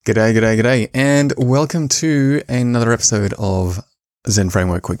G'day, and welcome to another episode of Zen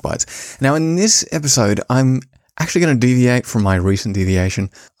Framework Quick Bites. Now, in this episode, I'm actually going to deviate from my recent deviation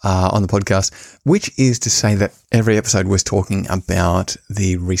on the podcast, which is to say that every episode was talking about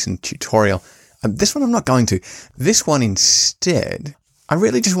the recent tutorial. This one I'm not going to. This one instead, I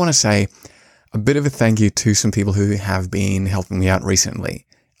really just want to say a bit of a thank you to some people who have been helping me out recently.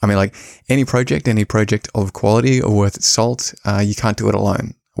 I mean, like any project of quality or worth its salt, you can't do it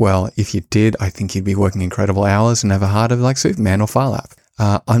alone. Well, if you did, I think you'd be working incredible hours and have a heart of like Superman or Philap.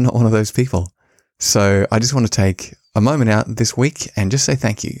 I'm not one of those people. So I just want to take a moment out this week and just say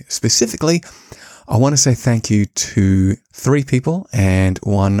thank you. Specifically, I want to say thank you to 3 people and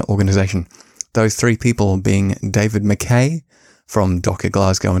 1 organization. Those 3 people being David McKay from Docker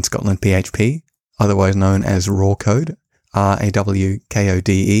Glasgow and Scotland PHP, otherwise known as Rawcode,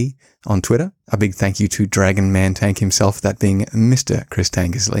 RAWKODE on Twitter. A big thank you to Dragon Man Tank himself, that being Mr. Chris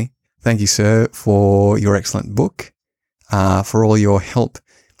Tankersley. Thank you, sir, for your excellent book, for all your help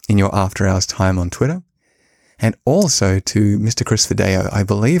in your after hours time on Twitter, and also to Mr. Chris Fideo. I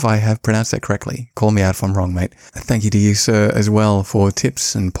believe I have pronounced that correctly. Call me out if I'm wrong, mate. Thank you to you, sir, as well, for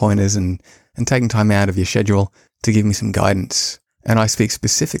tips and pointers and taking time out of your schedule to give me some guidance. And I speak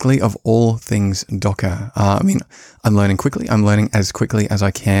specifically of all things Docker. I'm learning quickly. I'm learning as quickly as I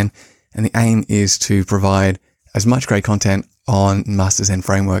can. And the aim is to provide as much great content on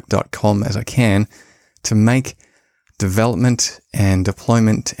masterzenframework.com as I can to make development and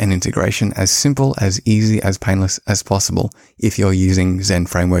deployment and integration as simple, as easy, as painless as possible if you're using Zen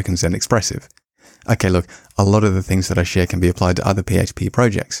Framework and Zen Expressive. Okay, look, a lot of the things that I share can be applied to other PHP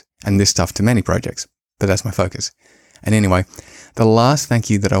projects and this stuff to many projects, but that's my focus. And anyway, the last thank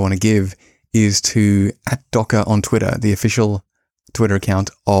you that I want to give is to @Docker on Twitter, the official Twitter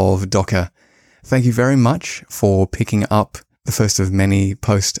account of Docker. Thank you very much for picking up the first of many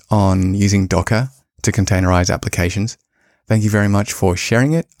posts on using Docker to containerize applications. Thank you very much for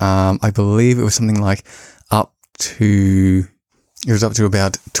sharing it. I believe it was something like up to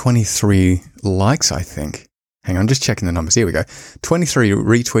about 23 likes, I think. Hang on, just checking the numbers. Here we go. 23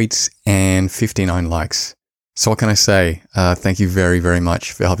 retweets and 59 likes. So what can I say? Thank you very, very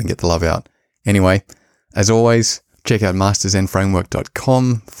much for helping get the love out. Anyway, as always, check out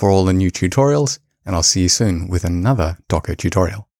masterzenframework.com for all the new tutorials, and I'll see you soon with another Docker tutorial.